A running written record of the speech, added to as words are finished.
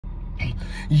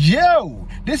Yo,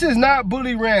 this is not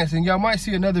Bully Rants, and y'all might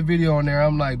see another video on there.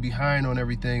 I'm like behind on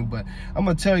everything, but I'm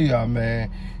gonna tell y'all,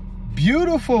 man,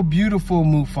 beautiful, beautiful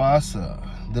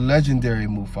Mufasa, the legendary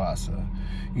Mufasa.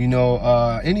 You know,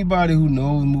 anybody who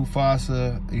knows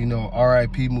Mufasa, you know,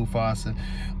 R.I.P. Mufasa,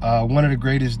 one of the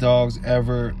greatest dogs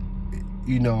ever.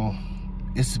 You know,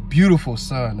 it's a beautiful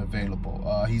son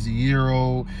available. He's a year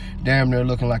old, damn near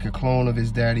looking like a clone of his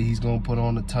daddy. He's gonna put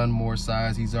on a ton more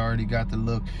size. He's already got the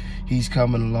look. He's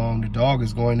coming along. The dog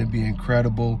is going to be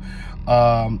incredible.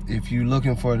 If you're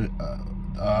looking for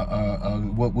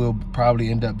what will probably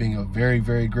end up being a very,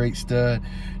 very great stud,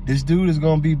 this dude is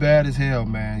gonna be bad as hell,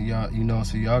 man. Y'all, you know,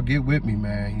 so y'all get with me,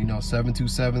 man. You know,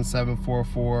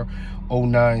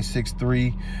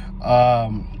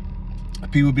 727-744-0963.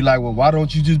 People be like, well, why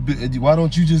don't you just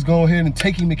go ahead and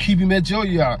take him and keep him at your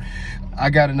yard?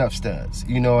 I got enough studs,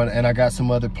 you know, and I got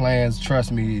some other plans.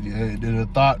 Trust me, the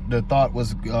thought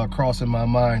was crossing my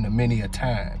mind many a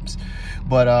times.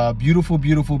 But beautiful,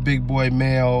 beautiful big boy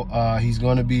male. He's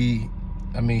gonna be,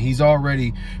 I mean, he's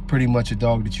already pretty much a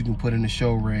dog that you can put in the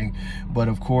show ring. But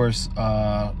of course,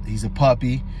 he's a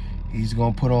puppy. He's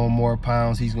gonna put on more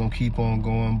pounds. He's gonna keep on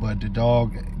going. But the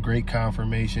dog, great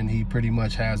confirmation. He pretty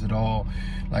much has it all.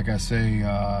 Like I say,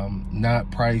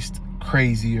 not priced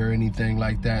crazy or anything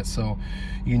like that. So,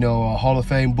 you know, Hall of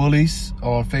Fame Bullies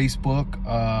on Facebook,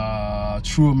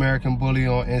 True American Bully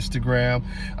on Instagram.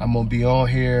 I'm gonna be on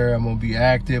here. I'm gonna be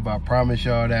active. I promise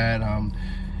y'all that. I'm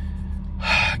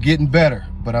getting better,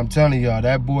 but I'm telling y'all,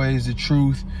 that boy is the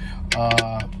truth.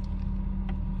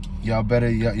 Y'all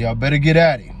better get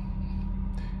at it.